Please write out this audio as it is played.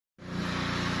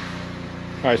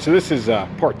Alright, so this is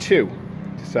part 2.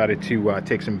 Decided to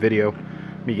take some video,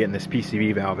 me getting this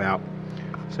PCV valve out.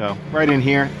 So, right in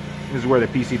here, this is where the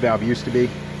PC valve used to be.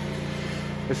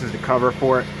 This is the cover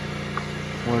for it.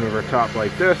 One over top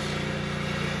like this.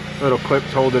 Little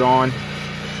clips hold it on.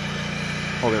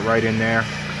 Hold it right in there.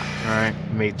 Alright,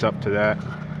 mates up to that.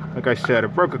 Like I said, I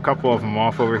broke a couple of them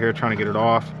off over here trying to get it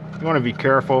off. You want to be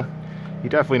careful. You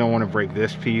definitely don't want to break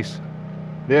this piece.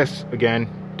 This, again,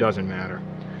 doesn't matter.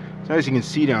 So as you can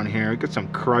see down here, we got some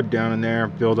crud down in there,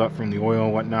 build up from the oil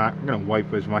and whatnot. We're going to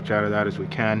wipe as much out of that as we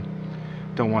can.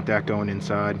 Don't want that going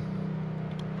inside.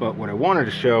 But what I wanted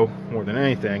to show, more than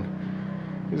anything,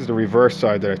 is the reverse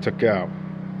side that I took out.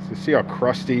 So see how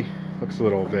crusty? Looks a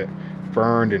little bit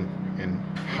burned and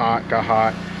hot, got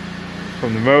hot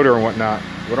from the motor and whatnot.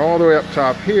 But all the way up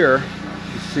top here,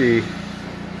 you see,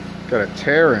 got a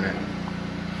tear in it.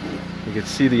 You can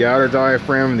see the outer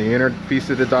diaphragm and the inner piece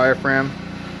of the diaphragm.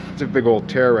 It's a big old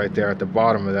tear right there at the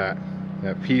bottom of that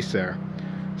piece there.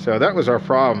 So that was our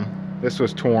problem. This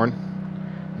was torn,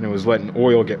 and it was letting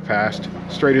oil get passed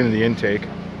straight into the intake,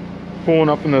 pulling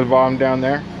up into the bottom down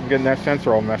there, and getting that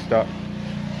sensor all messed up.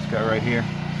 This guy right here.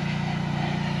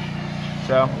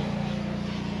 So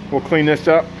we'll clean this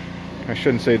up. I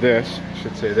shouldn't say this. I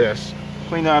should say this.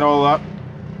 Clean that all up.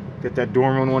 Get that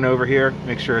Dorman one over here.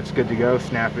 Make sure it's good to go.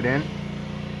 Snap it in.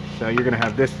 So you're going to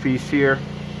have this piece here.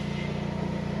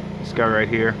 This guy right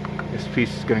here. This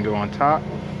piece is going to go on top.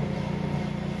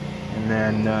 And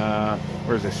then,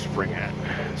 where's this spring at?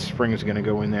 The spring is going to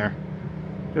go in there.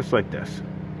 Just like this.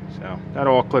 So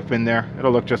that'll all clip in there.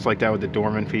 It'll look just like that with the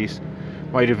Dorman piece.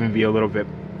 Might even be a little bit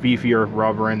beefier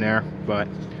rubber in there. But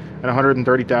at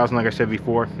 130,000, like I said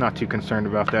before, not too concerned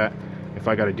about that. If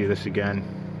I got to do this again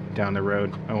down the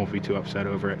road, I won't be too upset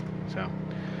over it. So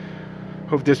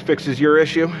hope this fixes your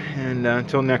issue, and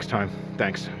until next time,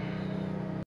 thanks.